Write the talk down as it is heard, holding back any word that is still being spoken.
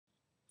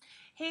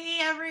Hey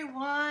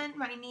everyone,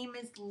 my name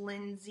is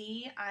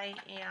Lindsay. I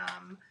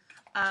am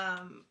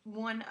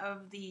one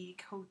of the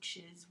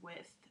coaches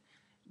with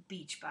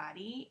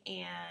Beachbody,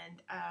 and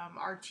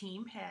our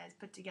team has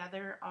put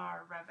together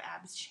our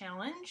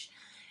RevAbsChallenge.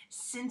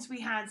 Since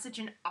we had such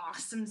an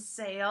awesome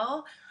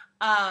sale,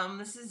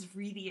 this is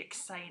really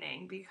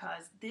exciting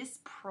because this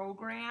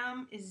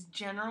program is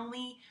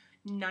generally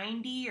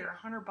 90 or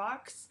 100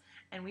 bucks,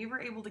 and we were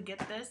able to get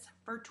this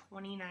for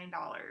 $29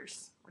 or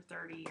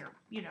 30 or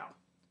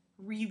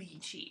really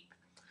cheap.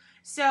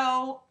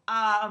 So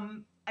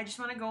I just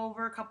want to go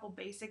over a couple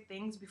basic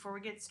things before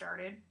we get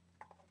started.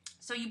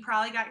 So you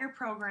probably got your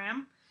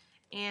program,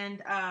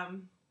 and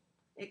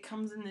it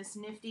comes in this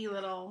nifty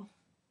little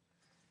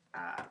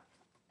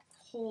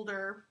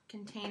holder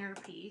container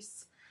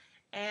piece,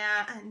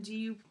 and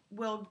you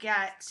will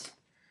get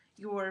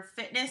your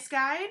fitness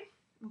guide.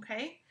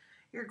 Okay,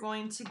 you're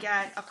going to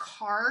get a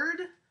card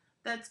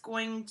that's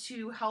going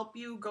to help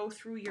you go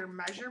through your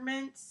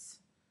measurements,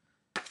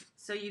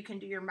 so you can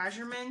do your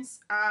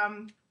measurements.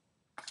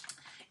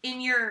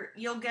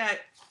 You'll get,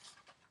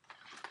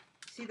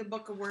 see the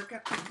book of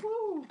workouts.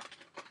 Woo!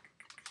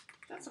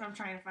 That's what I'm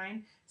trying to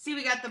find. See,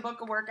 we got the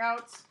book of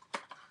workouts.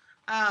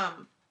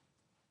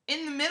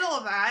 In the middle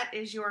of that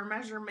is your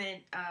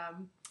measurement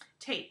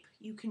tape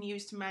you can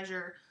use to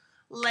measure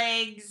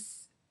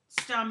legs,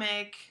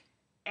 stomach,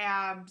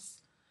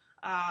 abs,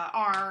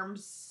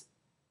 arms.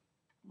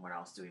 What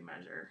else do we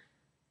measure?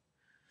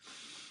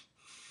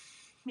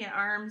 Yeah,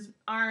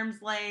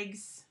 arms,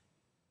 legs,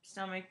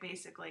 stomach,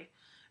 basically.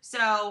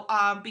 So,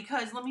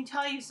 because let me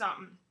tell you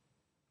something.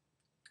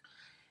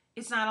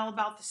 It's not all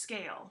about the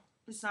scale.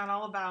 It's not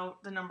all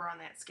about the number on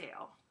that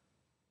scale.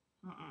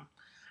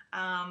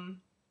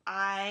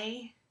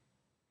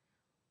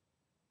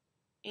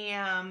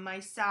 My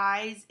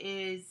size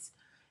is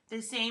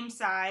the same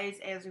size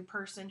as a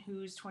person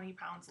who's 20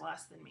 pounds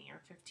less than me,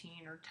 or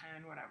 15 or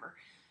 10, whatever.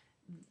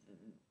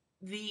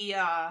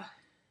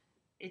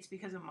 It's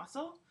because of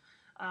muscle.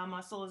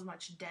 Muscle is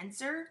much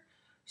denser.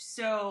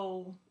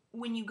 So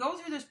when you go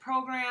through this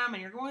program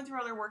and you're going through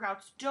other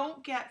workouts,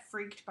 don't get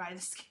freaked by the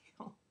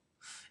scale.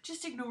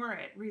 Just ignore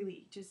it,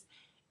 really. Just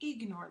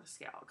ignore the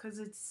scale, because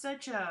it's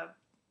such a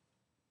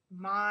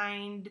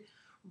mind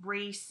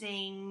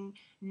racing,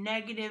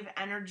 negative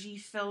energy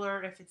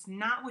filler if it's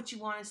not what you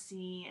want to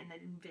see, and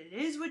then if it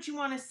is what you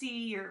want to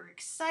see, you're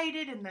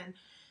excited, and then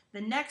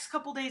the next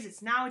couple days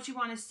it's not what you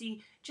want to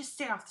see. Just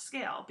stay off the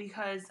scale,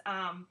 because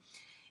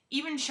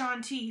even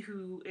Shaun T,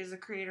 who is a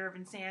creator of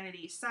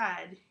Insanity,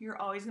 said you're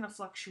always going to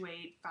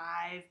fluctuate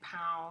 5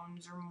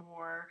 pounds or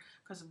more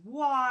because of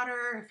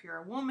water. If you're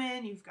a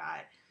woman, you've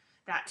got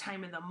that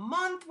time of the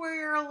month where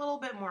you're a little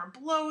bit more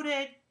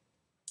bloated,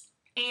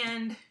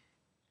 and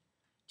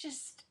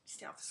just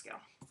stay off the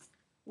scale.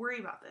 Worry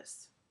about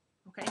this,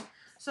 okay?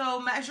 So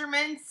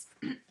measurements,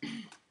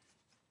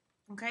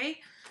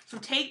 okay? So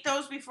take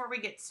those before we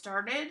get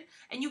started,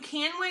 and you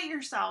can weigh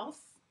yourself,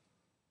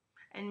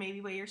 and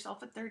maybe weigh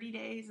yourself at 30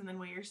 days, and then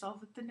weigh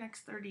yourself at the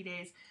next 30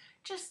 days.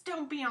 Just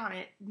don't be on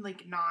it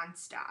like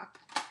nonstop.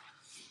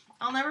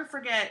 I'll never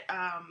forget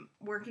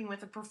working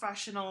with a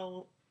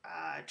professional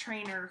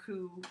trainer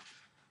who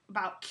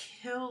about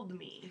killed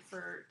me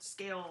for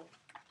scale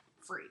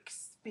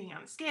freaks. Being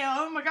on the scale,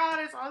 oh my god,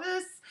 I saw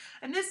this,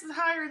 and this was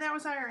higher, and that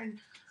was higher, and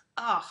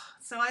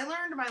so I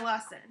learned my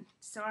lesson.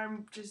 So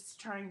I'm just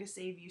trying to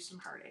save you some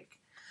heartache.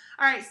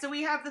 Alright, so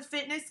we have the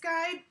fitness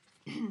guide.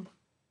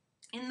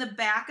 In the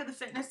back of the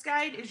fitness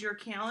guide is your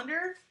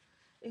calendar.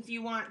 If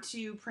you want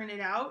to print it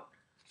out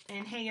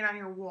and hang it on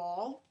your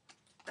wall,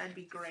 that'd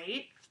be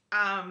great.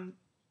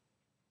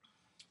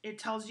 It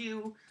tells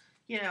you,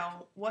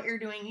 what you're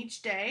doing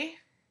each day,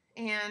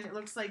 and it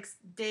looks like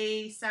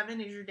day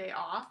 7 is your day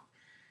off.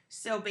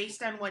 So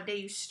based on what day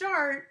you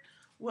start,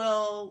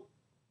 we'll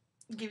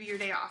give you your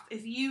day off.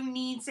 If you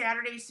need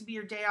Saturdays to be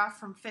your day off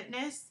from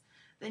fitness,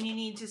 then you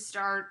need to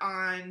start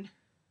on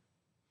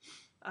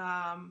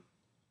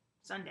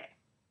Sunday.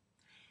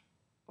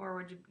 Or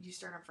would you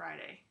start on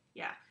Friday?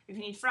 Yeah. If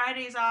you need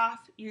Fridays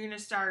off, you're going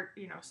to start,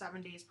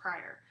 7 days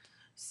prior.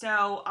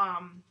 So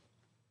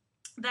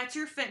that's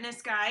your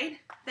fitness guide.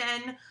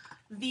 Then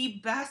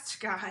the best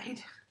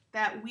guide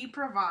that we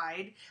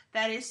provide,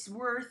 that is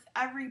worth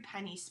every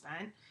penny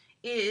spent,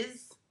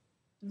 is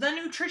the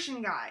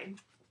nutrition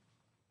guide.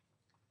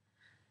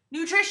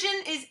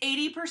 Nutrition is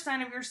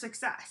 80% of your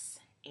success.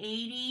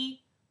 80%.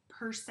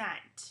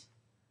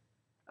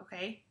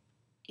 Okay?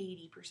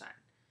 80%.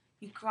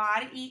 You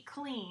gotta eat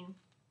clean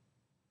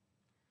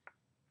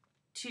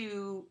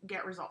to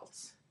get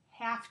results.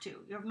 Have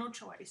to. You have no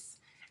choice.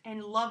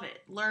 And love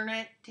it. Learn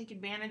it. Take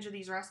advantage of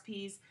these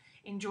recipes.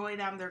 Enjoy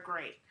them. They're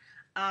great.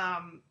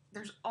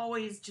 There's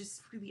always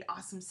just really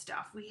awesome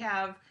stuff. We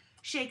have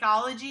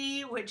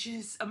Shakeology, which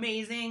is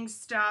amazing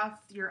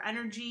stuff. Your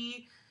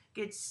energy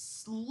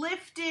gets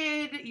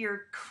lifted.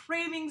 Your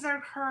cravings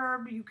are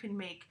curbed. You can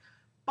make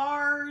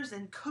bars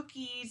and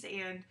cookies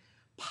and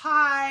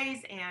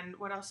pies, and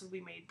what else have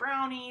we made?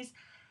 Brownies.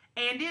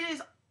 And it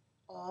is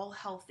all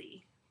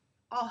healthy.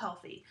 All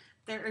healthy.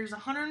 There's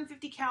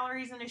 150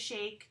 calories in a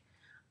shake.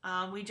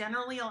 We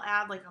generally will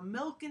add like a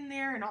milk in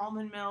there, an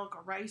almond milk,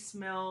 a rice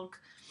milk,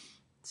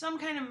 some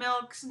kind of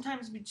milk.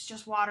 Sometimes it's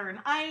just water and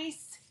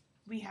ice.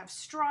 We have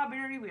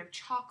strawberry, we have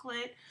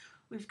chocolate,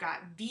 we've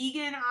got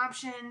vegan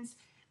options.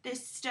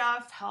 This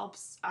stuff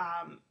helps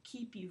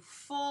keep you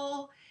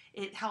full.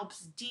 It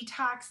helps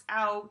detox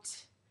out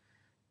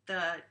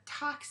the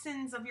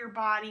toxins of your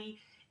body.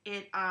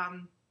 It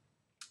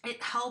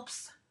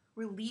helps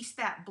release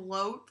that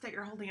bloat that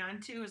you're holding on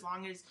to, as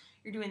long as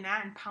you're doing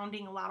that and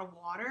pounding a lot of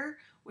water,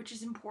 which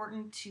is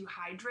important to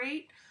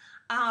hydrate.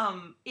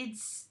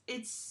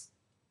 It's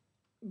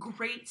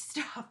great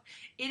stuff.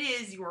 It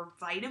is your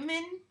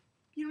vitamin.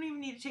 You don't even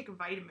need to take a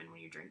vitamin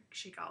when you drink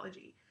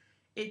Shakeology.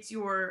 It's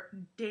your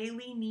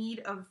daily need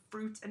of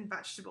fruits and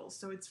vegetables.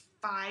 So it's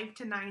 5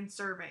 to 9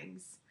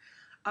 servings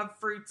of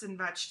fruits and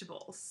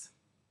vegetables,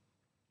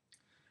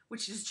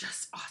 which is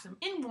just awesome.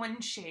 In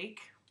one shake.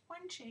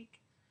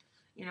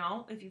 You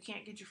know, if you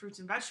can't get your fruits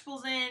and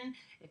vegetables in,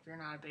 if you're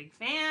not a big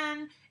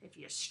fan, if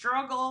you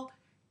struggle,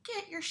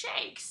 get your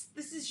shakes.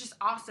 This is just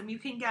awesome. You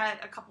can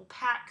get a couple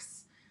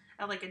packs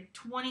at like a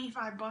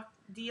 $25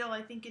 deal,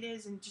 I think it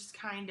is, and just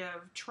kind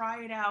of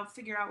try it out,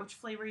 figure out which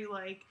flavor you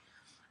like.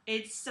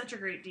 It's such a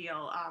great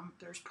deal.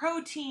 There's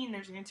protein,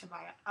 there's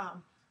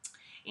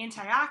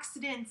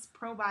antioxidants,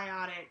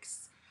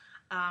 probiotics.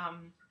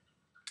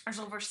 There's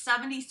over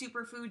 70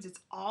 superfoods. It's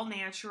all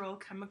natural,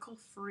 chemical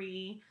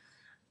free.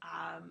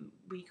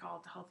 We call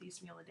it the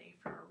healthiest meal a day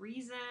for a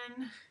reason.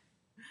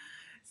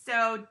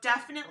 So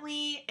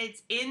definitely,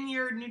 it's in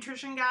your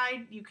nutrition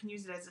guide. You can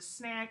use it as a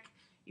snack.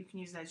 You can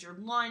use it as your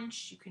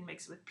lunch. You can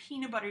mix it with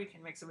peanut butter. You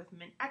can mix it with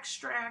mint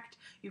extract.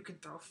 You can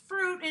throw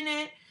fruit in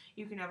it.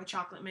 You can have a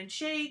chocolate mint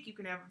shake. You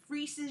can have a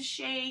Reese's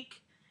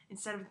shake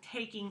instead of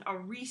taking a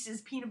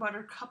Reese's peanut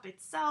butter cup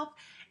itself.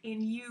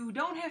 And you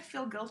don't have to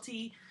feel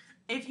guilty.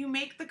 If you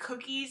make the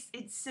cookies,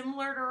 it's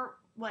similar to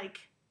like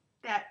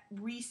that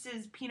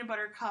Reese's peanut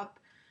butter cup,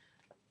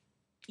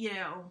 you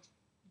know,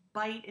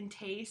 bite and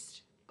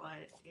taste,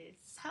 but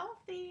it's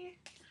healthy.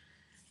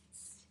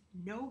 It's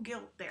no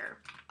guilt there.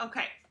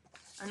 Okay,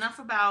 enough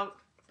about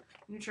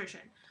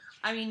nutrition.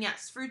 I mean,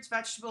 yes, fruits,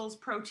 vegetables,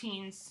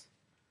 proteins.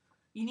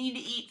 You need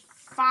to eat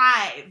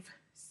 5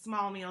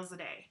 small meals a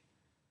day.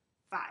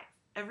 5.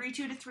 Every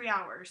 2 to 3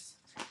 hours.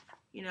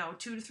 You know,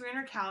 200 to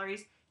 300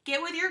 calories.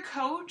 Get with your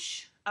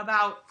coach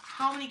about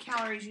how many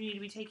calories you need to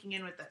be taking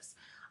in with this.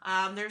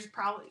 There's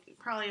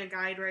probably a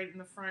guide right in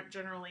the front.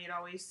 Generally,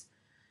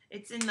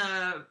 it's in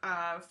the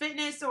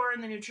fitness or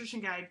in the nutrition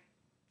guide.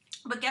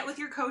 But get with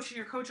your coach, and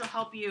your coach will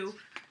help you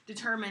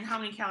determine how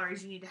many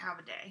calories you need to have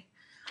a day.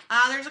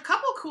 There's a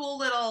couple cool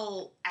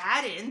little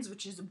add-ins,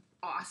 which is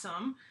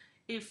awesome.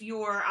 If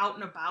you're out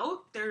and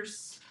about,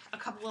 there's a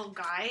couple little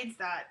guides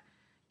that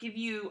give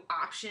you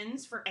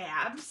options for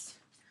abs.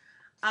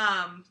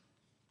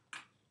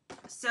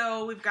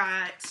 So we've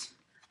got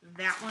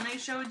that one I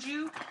showed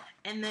you,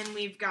 and then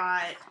we've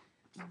got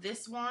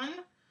this one.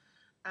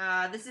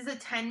 This is a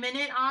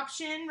 10-minute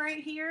option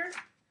right here.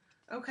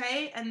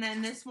 Okay, and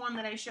then this one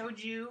that I showed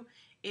you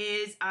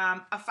is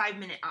a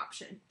 5-minute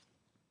option.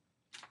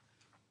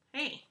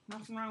 Hey,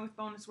 nothing wrong with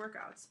bonus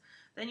workouts.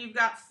 Then you've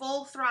got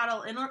full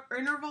throttle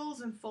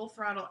intervals and full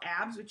throttle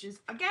abs, which is,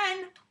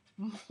 again,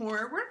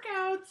 more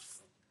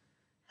workouts.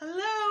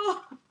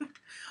 Hello.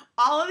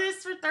 All of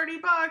this for $30.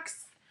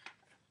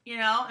 You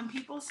know, and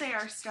people say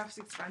our stuff's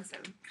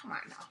expensive. Come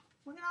on now.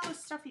 Look at all the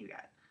stuff you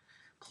get.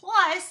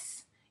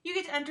 Plus, you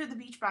get to enter the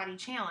Beachbody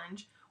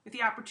Challenge with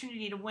the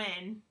opportunity to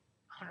win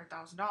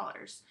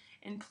 $100,000.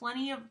 And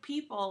plenty of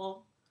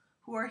people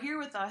who are here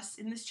with us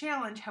in this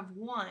challenge have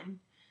won,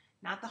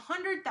 not the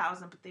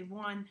 100,000, but they've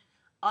won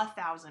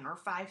 1,000 or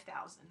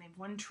 5,000. They've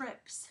won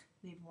trips.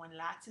 They've won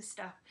lots of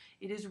stuff.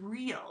 It is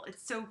real.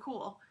 It's so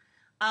cool.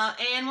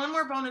 And one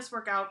more bonus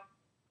workout,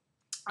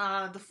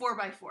 the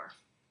 4x4.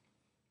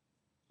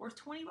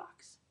 Worth $20.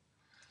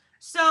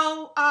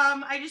 So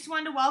I just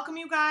wanted to welcome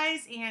you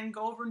guys and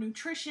go over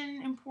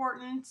nutrition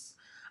importance.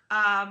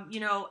 You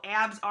know,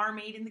 abs are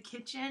made in the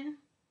kitchen.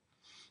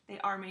 They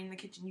are made in the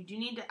kitchen. You do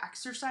need to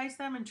exercise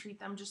them and treat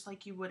them just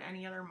like you would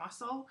any other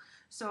muscle.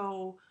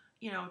 So,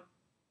 you know,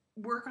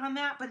 work on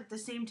that. But at the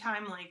same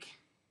time, like,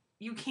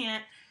 you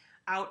can't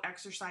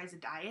out-exercise a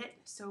diet.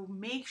 So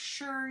make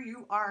sure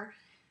you are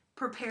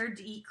prepared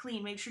to eat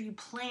clean. Make sure you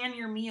plan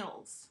your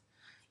meals.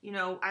 You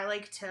know, I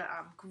like to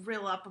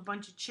grill up a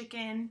bunch of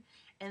chicken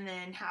and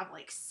then have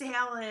like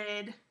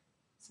salad,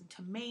 some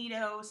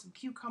tomatoes, some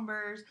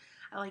cucumbers.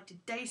 I like to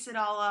dice it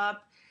all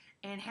up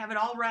and have it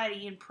all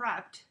ready and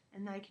prepped.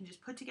 And then I can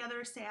just put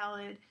together a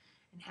salad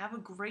and have a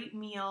great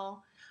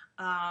meal.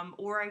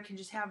 Or I can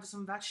just have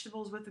some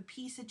vegetables with a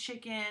piece of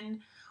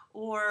chicken.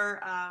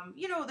 Or,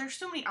 you know, there's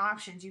so many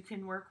options you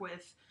can work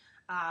with.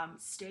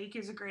 Steak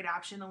is a great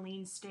option, a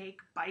lean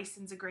steak.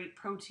 Bison's a great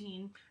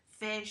protein.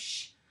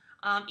 Fish.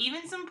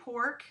 Even some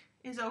pork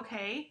is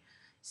okay.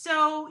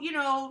 So, you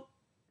know,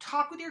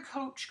 talk with your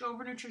coach, go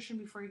over nutrition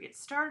before you get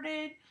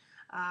started,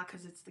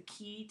 because it's the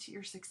key to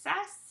your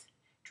success.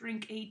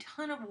 Drink a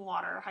ton of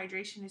water.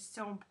 Hydration is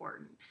so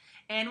important.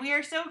 And we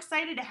are so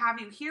excited to have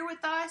you here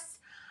with us.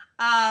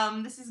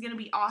 This is going to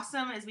be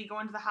awesome as we go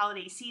into the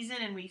holiday season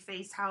and we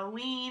face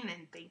Halloween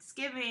and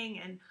Thanksgiving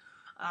and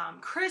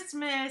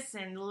Christmas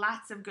and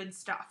lots of good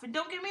stuff. And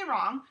don't get me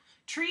wrong,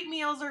 treat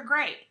meals are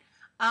great.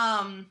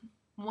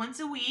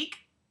 Once a week,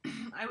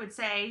 I would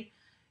say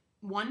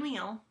one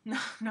meal,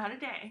 not a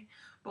day,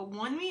 but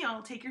one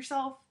meal. Take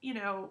yourself,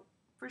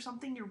 for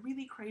something you're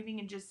really craving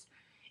and just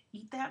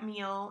eat that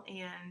meal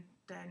and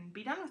then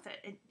be done with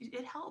it.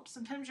 It helps.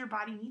 Sometimes your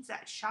body needs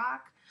that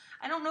shock.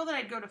 I don't know that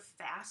I'd go to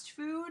fast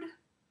food.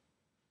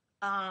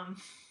 My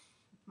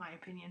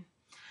opinion.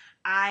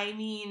 I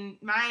mean,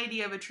 my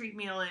idea of a treat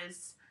meal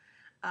is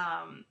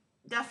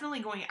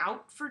definitely going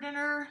out for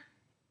dinner,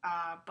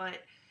 but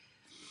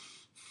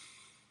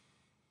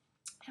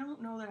I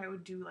don't know that I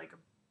would do like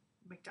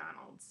a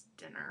McDonald's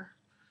dinner.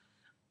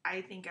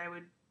 I think I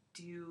would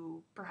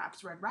do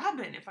perhaps Red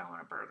Robin if I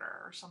want a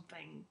burger or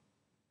something,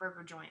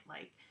 burger joint,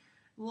 like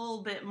a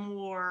little bit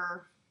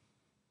more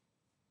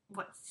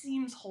what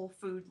seems whole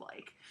food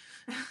like.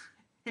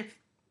 If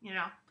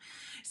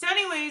So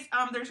anyways,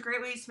 there's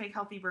great ways to make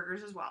healthy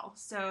burgers as well.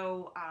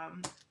 So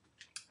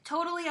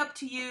totally up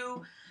to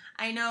you.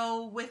 I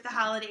know with the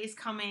holidays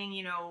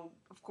coming,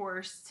 of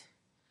course,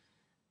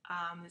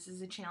 this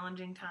is a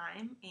challenging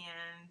time,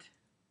 and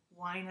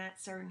why not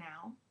start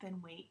now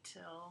than wait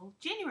till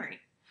January?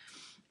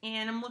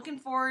 And I'm looking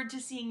forward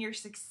to seeing your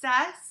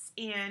success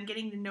and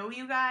getting to know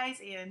you guys.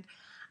 And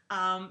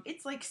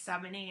it's like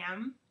 7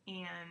 a.m.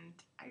 and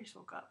I just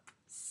woke up.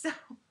 So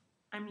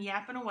I'm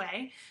yapping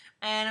away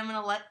and I'm going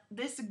to let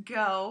this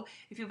go.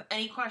 If you have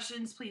any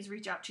questions, please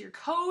reach out to your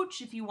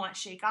coach. If you want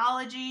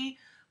Shakeology,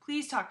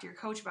 please talk to your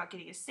coach about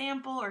getting a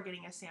sample or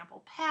getting a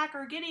sample pack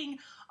or getting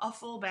a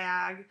full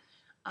bag.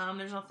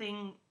 There's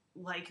nothing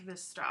like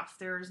this stuff.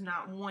 There's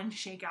not one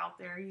shake out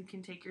there you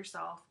can take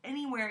yourself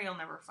anywhere. You'll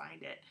never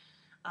find it.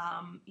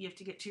 You have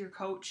to get to your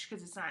coach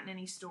because it's not in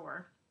any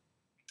store.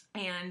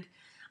 And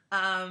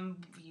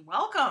be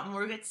welcome.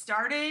 We'll get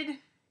started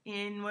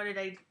in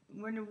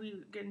when are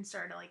we getting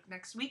started? Like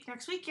next week?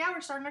 Next week? Yeah,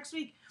 we're starting next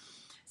week.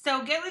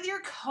 So get with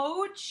your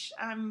coach.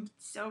 I'm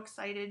so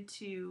excited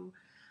to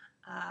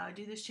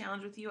do this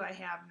challenge with you. I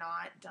have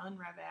not done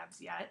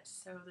RevAbs yet,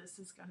 so this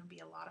is going to be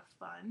a lot of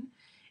fun.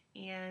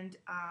 And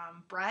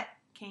Brett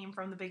came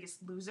from The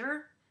Biggest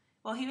Loser.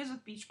 Well, he was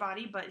with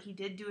Beachbody, but he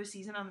did do a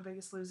season on The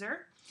Biggest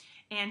Loser.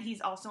 And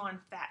he's also on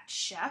Fat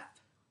Chef,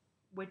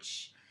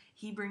 which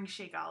he brings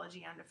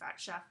Shakeology onto Fat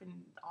Chef, and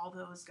all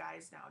those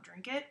guys now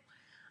drink it.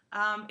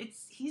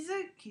 He's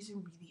a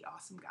really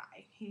awesome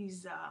guy.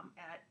 He's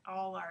at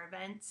all our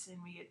events,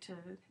 and we get to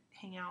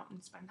hang out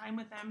and spend time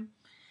with him.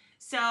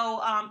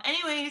 So,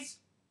 anyways,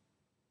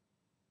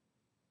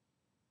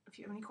 if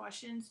you have any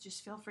questions,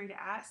 just feel free to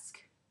ask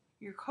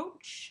your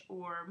coach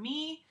or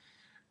me,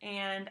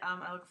 and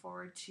I look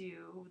forward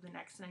to the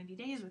next 90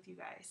 days with you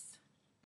guys.